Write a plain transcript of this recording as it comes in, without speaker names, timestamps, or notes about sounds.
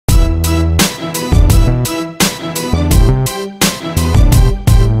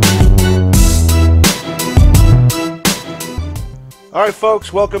Alright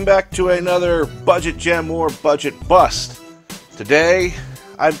folks, welcome back to another budget gem or budget bust. Today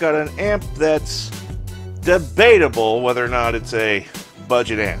I've got an amp that's debatable whether or not it's a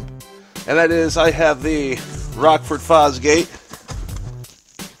budget amp. And that is, I have the Rockford Fosgate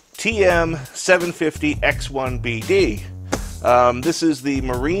TM750X1BD. This is the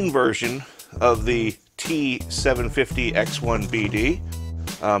marine version of the T750X1BD.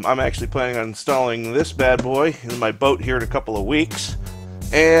 I'm actually planning on installing this bad boy in my boat here in a couple of weeks,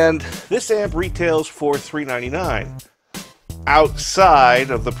 and this amp retails for $399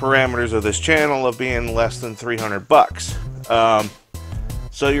 outside of the parameters of this channel of being less than 300 bucks.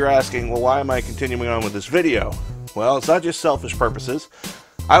 So you're asking, well, why am I continuing on with this video? Well, it's not just selfish purposes.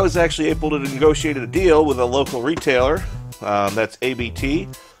 I was actually able to negotiate a deal with a local retailer, that's ABT,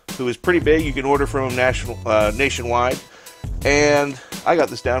 who is pretty big. You can order from them nationwide. And I got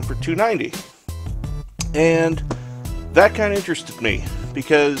this down for $290, and that kind of interested me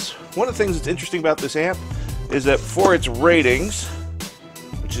because one of the things that's interesting about this amp is that for its ratings,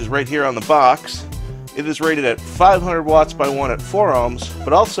 which is right here on the box, it is rated at 500 watts by 1 at 4 ohms,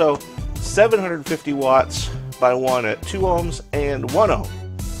 but also 750 watts by 1 at 2 ohms and 1 ohm.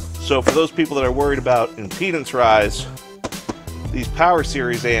 So for those people that are worried about impedance rise, these power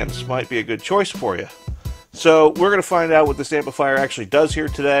series amps might be a good choice for you. So we're going to find out what this amplifier actually does here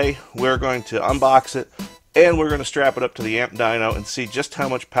today. We're going to unbox it, and we're going to strap it up to the amp dyno and see just how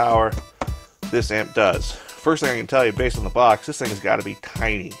much power this amp does. First thing I can tell you, based on the box, this thing has got to be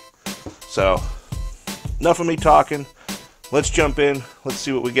tiny. So enough of me talking. Let's jump in. Let's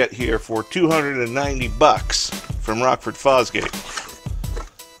see what we get here for 290 bucks from Rockford Fosgate.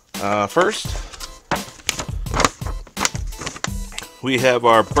 First, we have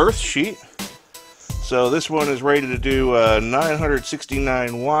our birth sheet. So this one is rated to do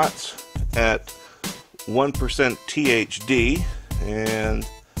 969 watts at 1% THD, and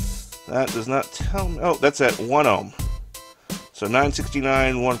that does not tell me, oh, that's at 1 ohm. So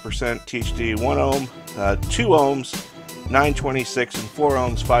 969, 1% THD, 1 ohm, 2 ohms, 926, and 4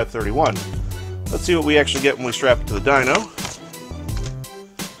 ohms, 531. Let's see what we actually get when we strap it to the dyno.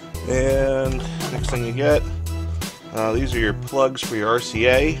 And next thing you get, these are your plugs for your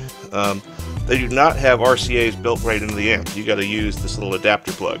RCA. They do not have RCAs built right into the amp. You got to use this little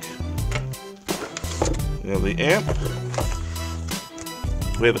adapter plug. We have the amp.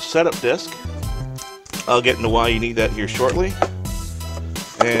 We have a setup disc. I'll get into why you need that here shortly.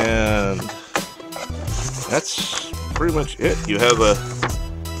 And that's pretty much it. You have a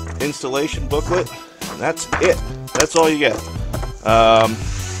installation booklet, and that's it. That's all you get. And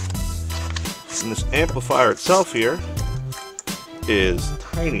this amplifier itself here is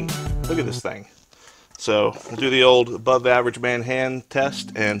tiny. Look at this thing. So we'll do the old above average man hand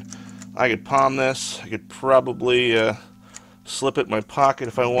test, and I could palm this. I could probably slip it in my pocket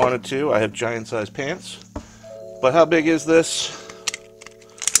if I wanted to. I have giant sized pants. But how big is this?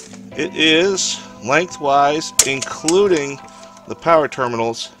 It is lengthwise, including the power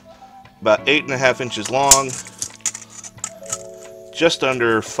terminals, about 8.5 inches long, just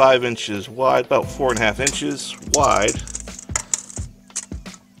under 5 inches wide, about 4.5 inches wide,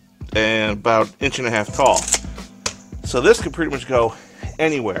 and about 1.5 inches tall. So this can pretty much go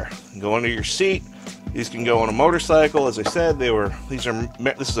anywhere. Go under your seat. These can go on a motorcycle. As I said, this is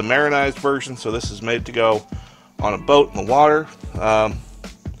a marinized version, so this is made to go on a boat in the water. Kind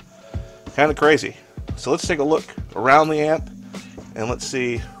of crazy. So let's take a look around the amp and let's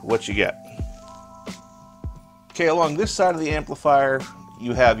see what you get. Okay, along this side of the amplifier,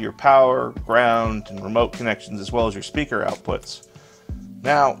 you have your power, ground, and remote connections, as well as your speaker outputs.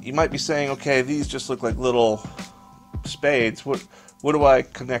 Now, you might be saying, okay, these just look like little spades. What do I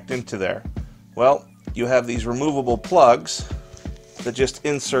connect into there? Well, you have these removable plugs that just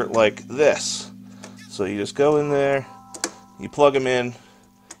insert like this. So you just go in there, you plug them in,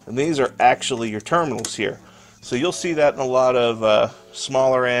 and these are actually your terminals here. So you'll see that in a lot of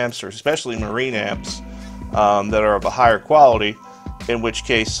smaller amps, or especially marine amps that are of a higher quality, in which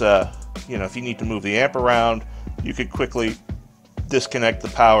case, you know, if you need to move the amp around, you could quickly disconnect the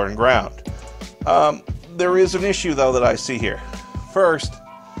power and ground. There is an issue though that I see here. First,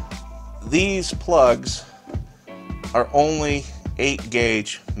 these plugs are only 8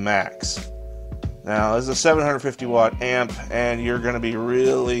 gauge max. Now this is a 750 watt amp, and you're going to be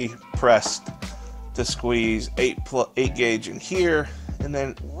really pressed to squeeze 8 gauge in here, and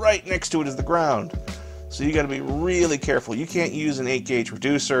then right next to it is the ground. So you got to be really careful. You can't use an 8 gauge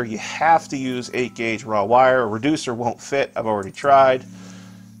reducer. You have to use 8 gauge raw wire. A reducer won't fit. I've already tried.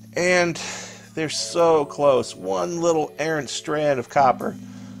 And they're so close. One little errant strand of copper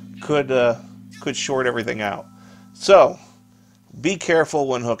could short everything out. So Be careful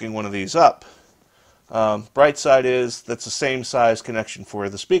when hooking one of these up. Bright side is that's the same size connection for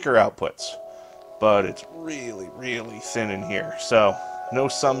the speaker outputs, but it's really, really thin in here. So no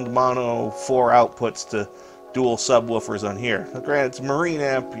summed mono 4 outputs to dual subwoofers on here. Now, granted, it's a marine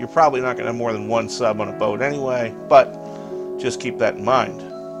amp. You're probably not going to have more than 1 sub on a boat anyway, but just keep that in mind.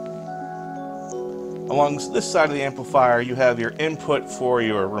 Along this side of the amplifier, you have your input for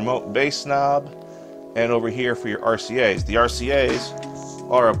your remote bass knob, and over here for your RCAs. The RCAs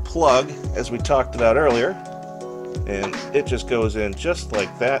are a plug, as we talked about earlier, and it just goes in just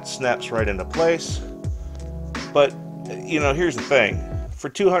like that, snaps right into place. But, you know, here's the thing. For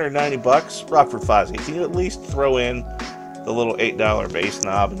 $290, Rockford Fosgate, can you at least throw in the little $8 bass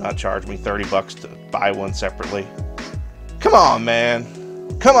knob and not charge me $30 to buy one separately? Come on,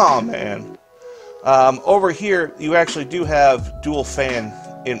 man. Come on, man. Over here, you actually do have dual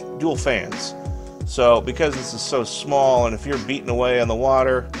fans. So because this is so small, and if you're beating away on the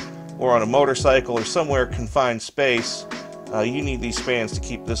water or on a motorcycle or somewhere confined space, you need these fans to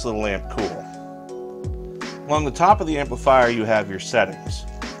keep this little amp cool. Along the top of the amplifier, you have your settings.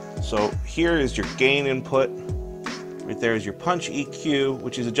 So here is your gain input. Right there is your punch EQ,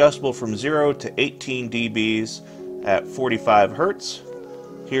 which is adjustable from 0 to 18 dBs at 45 Hertz.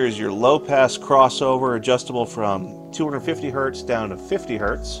 Here's your low pass crossover, adjustable from 250 Hertz down to 50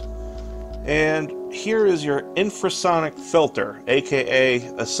 Hertz. And here is your infrasonic filter, aka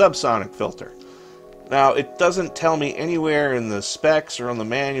a subsonic filter. Now, it doesn't tell me anywhere in the specs or on the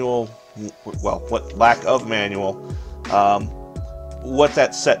manual, well, what lack of manual, what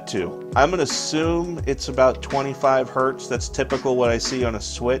that's set to. I'm going to assume it's about 25 Hertz. That's typical what I see on a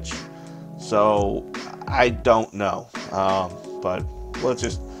switch. So I don't know, but let's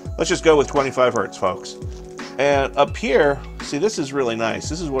just go with 25 Hertz, folks. And up here, see, this is really nice.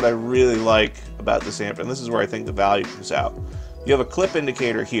 This is what I really like about this amp, and this is where I think the value comes out. You have a clip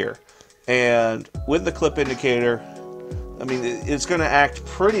indicator here, and with the clip indicator, I mean, it's going to act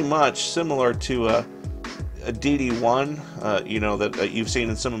pretty much similar to a DD-1, you know, that you've seen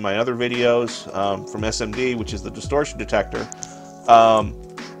in some of my other videos from SMD, which is the distortion detector.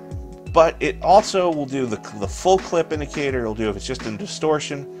 But it also will do the full clip indicator. It'll do if it's just in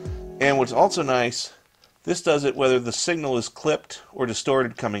distortion. And what's also nice, this does it whether the signal is clipped or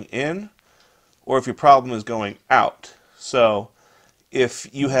distorted coming in, or if your problem is going out. So if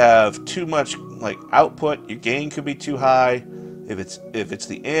you have too much like output, your gain could be too high. If it's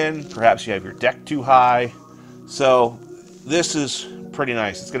the in, perhaps you have your deck too high. So this is pretty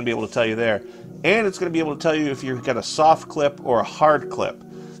nice. It's going to be able to tell you there. And it's going to be able to tell you if you've got a soft clip or a hard clip.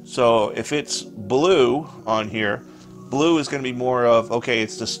 So if it's blue on here, blue is going to be more of, okay,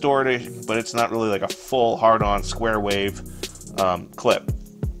 it's distorted, but it's not really like a full hard-on square wave clip.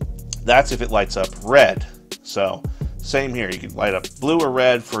 That's if it lights up red. So same here, you can light up blue or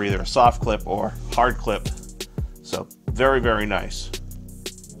red for either a soft clip or hard clip. So very, very nice.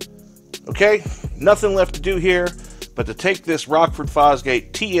 Okay, nothing left to do here but to take this Rockford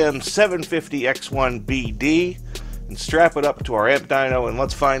Fosgate TM750X1BD and strap it up to our amp dyno, and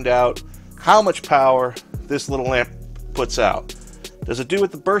let's find out how much power this little amp puts out. Does it do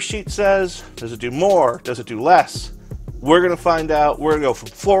what the burst sheet says? Does it do more? Does it do less? We're going to find out. We're going to go from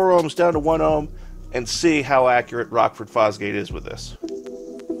 4 ohms down to 1 ohm and see how accurate Rockford Fosgate is with this.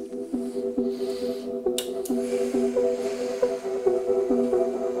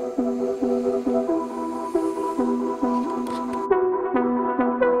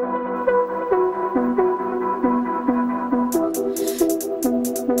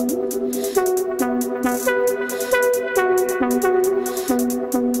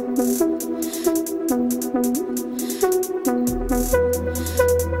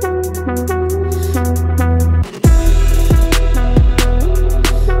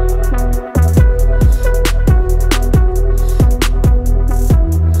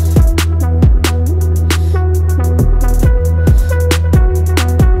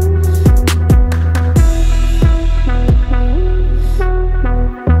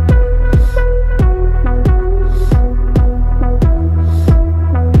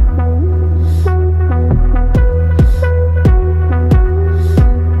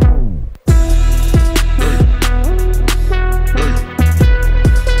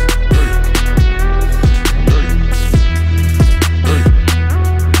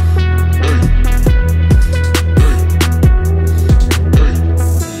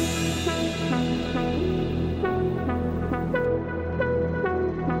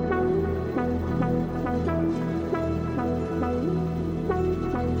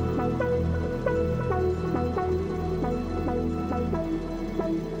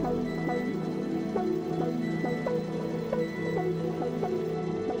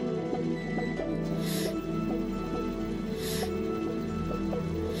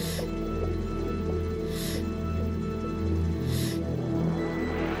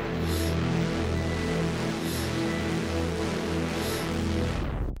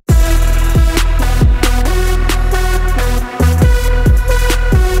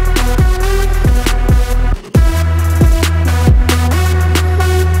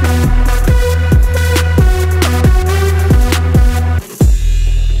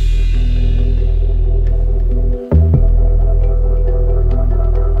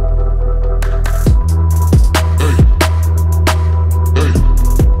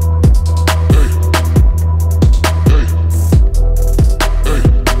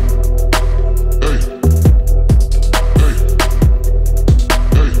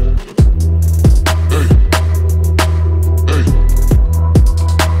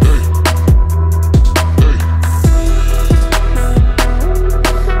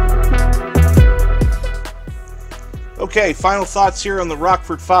 Okay, final thoughts here on the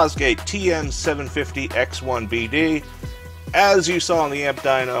Rockford Fosgate TM750X1BD. As you saw on the amp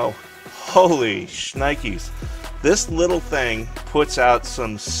dyno, holy shnikes, this little thing puts out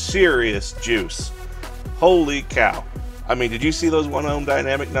some serious juice. Holy cow. I mean, did you see those 1 ohm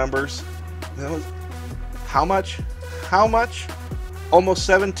dynamic numbers? How much? How much? Almost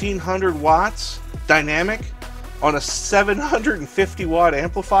 1700 watts dynamic on a 750 watt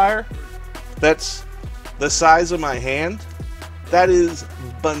amplifier? That's the size of my hand. That is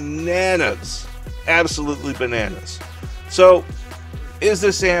bananas. Absolutely bananas. So, is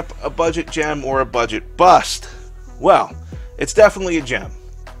this amp a budget gem or a budget bust? Well, it's definitely a gem.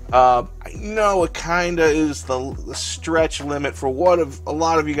 I know it kind of is the stretch limit for what a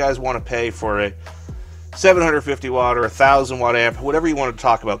lot of you guys want to pay for a 750 watt or 1000 watt amp, whatever you want to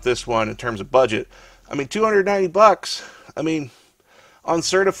talk about this one in terms of budget. I mean, 290 bucks. I mean, on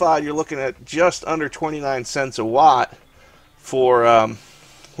certified, you're looking at just under 29 cents a watt for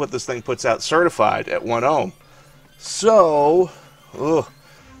what this thing puts out certified at 1 ohm. So,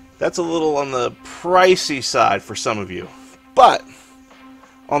 that's a little on the pricey side for some of you. But,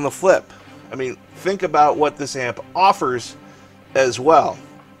 on the flip, I mean, think about what this amp offers as well.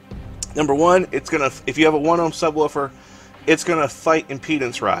 Number one, it's gonna, if you have a 1 ohm subwoofer, it's gonna fight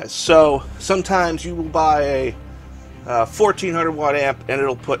impedance rise. So sometimes you will buy a 1400 watt amp and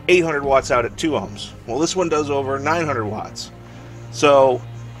it'll put 800 watts out at 2 ohms. Well, this one does over 900 watts. So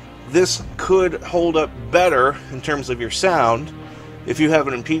this could hold up better in terms of your sound if you have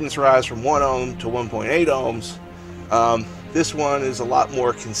an impedance rise from 1 ohm to 1.8 ohms. This one is a lot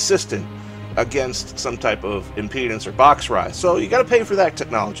more consistent against some type of impedance or box rise. So you got to pay for that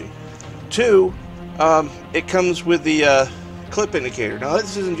technology. 2, it comes with the clip indicator. Now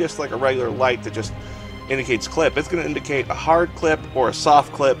this isn't just like a regular light that just indicates clip. It's going to indicate a hard clip or a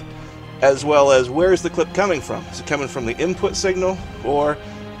soft clip, as well as where's the clip coming from. Is it coming from the input signal or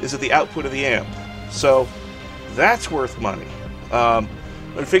is it the output of the amp? So that's worth money. I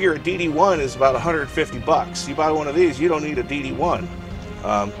figure a DD-1 is about 150 bucks. You buy one of these, you don't need a DD-1.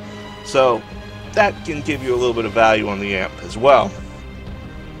 So that can give you a little bit of value on the amp as well.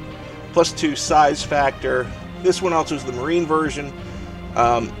 Plus 2 size factor. This one also is the marine version.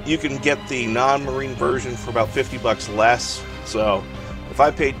 You can get the non-marine version for about 50 bucks less. So if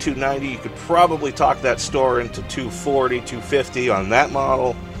I paid $290, you could probably talk that store into $240, $250 on that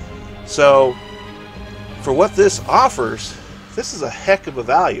model. So for what this offers, this is a heck of a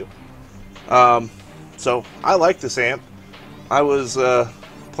value. So I like this amp. I was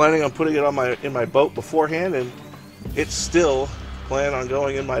planning on putting it on in my boat beforehand, and it's still planning on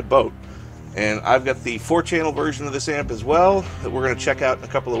going in my boat. And I've got the 4-channel version of this amp as well that we're going to check out in a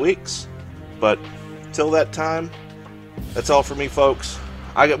couple of weeks. But till that time, that's all for me, folks.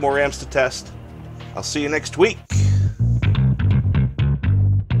 I got more amps to test. I'll see you next week.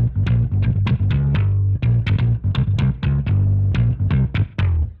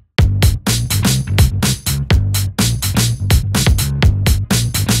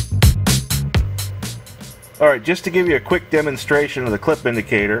 Alright, just to give you a quick demonstration of the clip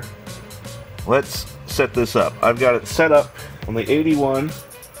indicator, let's set this up. I've got it set up on the 81,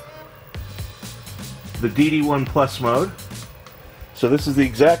 the DD-1 Plus mode. So this is the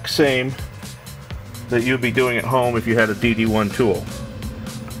exact same that you'd be doing at home if you had a DD-1 tool.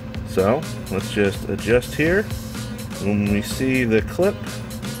 So let's just adjust here. When we see the clip,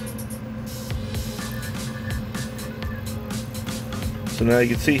 so now you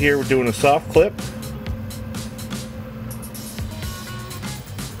can see here we're doing a soft clip.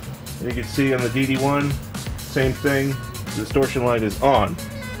 And you can see on the DD-1, same thing, the distortion light is on.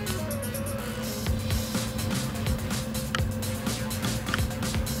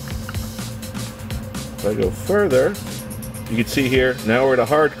 If I go further, you can see here, now we're at a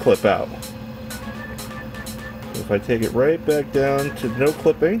hard clip out. If I take it right back down to no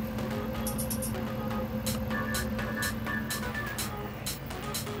clipping,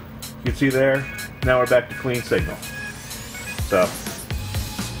 you can see there, now we're back to clean signal. So,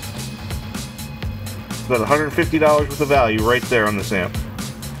 about $150 worth of value right there on this amp.